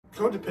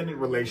Codependent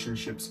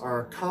relationships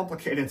are a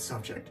complicated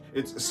subject.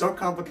 It's so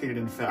complicated,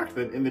 in fact,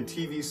 that in the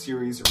TV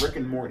series Rick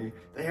and Morty,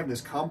 they have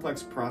this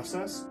complex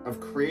process of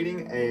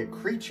creating a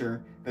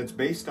creature that's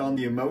based on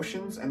the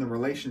emotions and the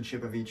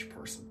relationship of each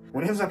person.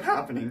 What ends up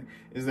happening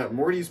is that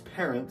Morty's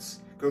parents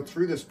go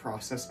through this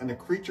process, and the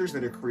creatures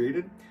that are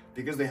created,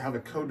 because they have a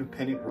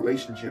codependent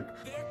relationship,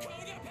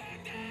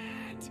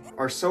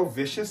 are so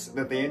vicious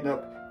that they end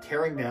up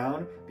tearing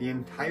down the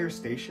entire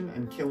station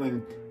and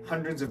killing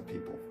hundreds of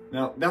people.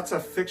 Now, that's a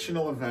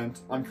fictional event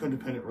on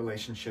codependent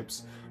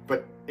relationships,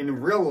 but in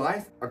real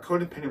life, a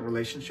codependent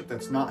relationship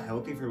that's not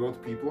healthy for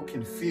both people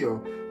can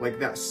feel like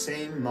that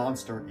same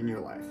monster in your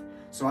life.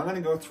 So I'm going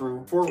to go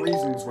through 4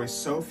 reasons why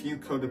so few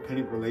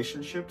codependent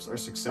relationships are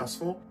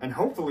successful, and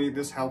hopefully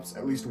this helps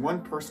at least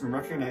one person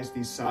recognize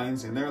these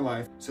signs in their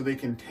life so they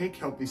can take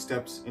healthy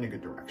steps in a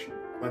good direction.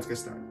 Let's get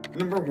started.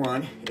 Number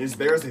 1 is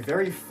there's a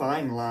very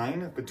fine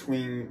line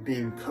between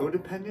being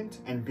codependent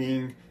and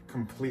being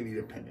completely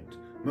dependent.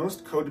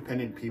 Most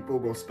codependent people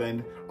will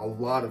spend a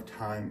lot of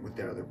time with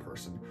the other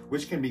person,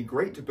 which can be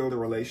great to build a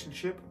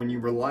relationship. When you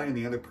rely on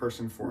the other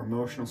person for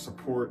emotional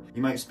support,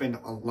 you might spend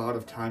a lot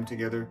of time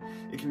together.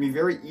 It can be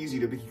very easy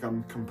to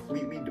become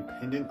completely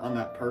dependent on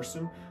that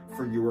person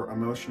for your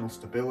emotional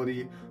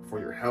stability, for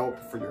your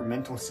health, for your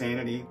mental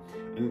sanity.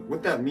 And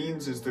what that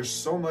means is there's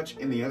so much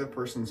in the other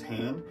person's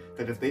hand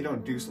that if they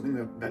don't do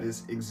something that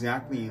is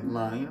exactly in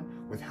line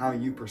with how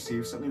you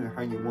perceive something or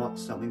how you want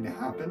something to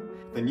happen,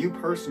 then you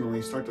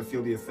personally start to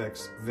feel the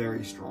effects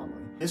very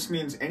strongly. This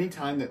means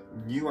anytime that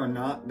you are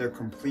not their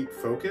complete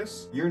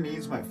focus, your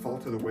needs might fall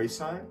to the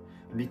wayside,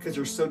 and because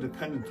you're so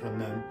dependent on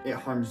them, it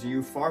harms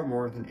you far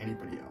more than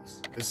anybody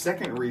else. The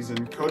second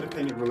reason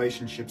codependent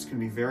relationships can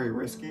be very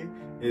risky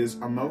is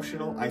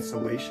emotional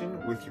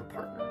isolation with your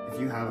partner.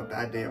 If you have a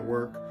bad day at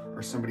work,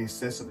 or somebody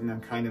says something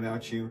unkind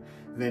about you,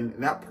 then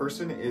that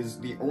person is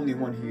the only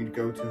one who you'd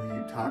go to, who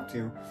you'd talk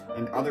to,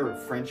 and other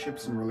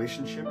friendships and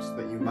relationships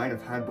that you might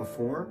have had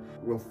before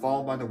will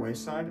fall by the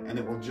wayside, and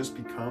it will just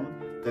become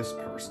this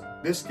person.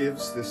 This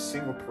gives this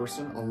single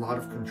person a lot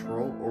of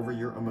control over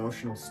your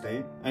emotional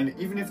state, and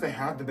even if they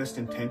have the best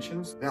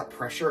intentions, that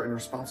pressure and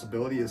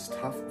responsibility is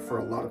tough for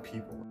a lot of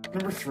people.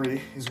 Number 3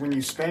 is when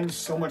you spend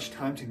so much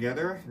time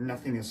together,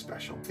 nothing is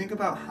special. Think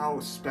about how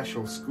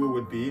special school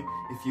would be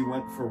if you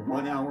went for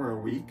 1 hour a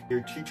week.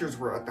 Your teachers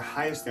were at the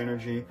highest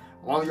energy,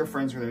 all your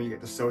friends were there, you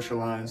get to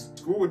socialize.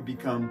 School would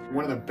become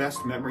one of the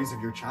best memories of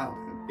your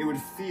childhood. It would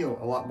feel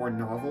a lot more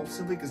novel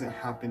simply because it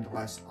happened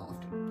less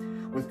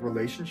often. With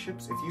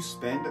relationships, if you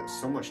spend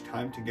so much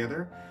time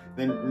together,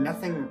 then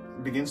nothing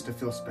begins to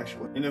feel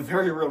special. In a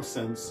very real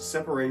sense,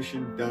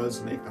 separation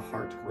does make the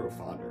heart grow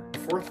fonder. The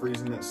 4th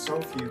reason that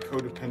so few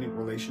codependent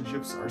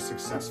relationships are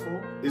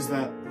successful is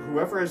that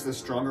whoever has the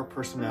stronger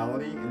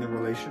personality in the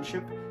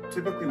relationship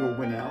typically will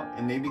win out,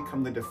 and they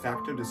become the de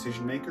facto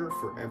decision maker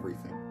for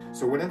everything.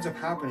 So what ends up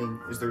happening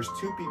is there's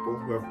 2 people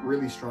who have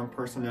really strong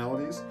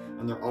personalities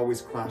and they're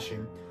always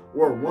clashing,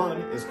 or one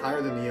is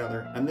higher than the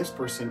other and this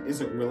person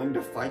isn't willing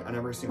to fight on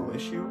every single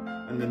issue,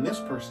 and then this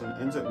person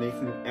ends up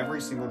making every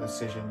single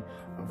decision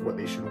of what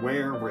they should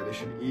wear, where they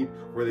should eat,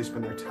 where they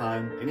spend their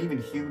time, and even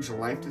huge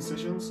life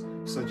decisions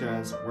such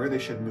as where they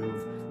should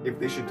move, if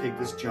they should take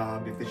this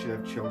job, if they should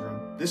have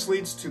children. This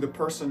leads to the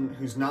person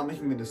who's not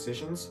making the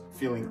decisions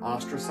feeling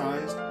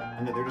ostracized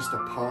and that they're just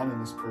a pawn in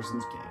this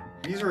person's game.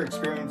 These are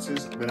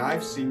experiences that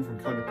I've seen from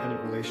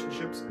codependent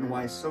relationships and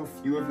why so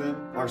few of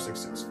them are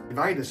successful. If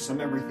I had to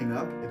sum everything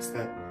up, it's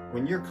that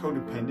when you're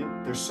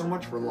codependent, there's so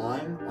much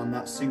relying on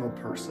that single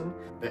person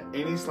that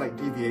any slight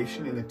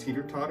deviation in the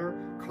teeter-totter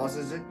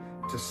causes it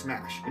to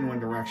smash in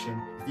one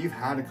direction. If you've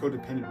had a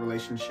codependent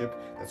relationship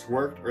that's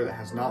worked or that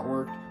has not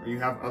worked, or you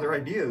have other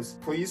ideas,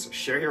 please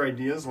share your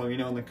ideas, let me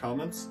know in the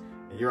comments.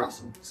 You're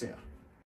awesome. See ya.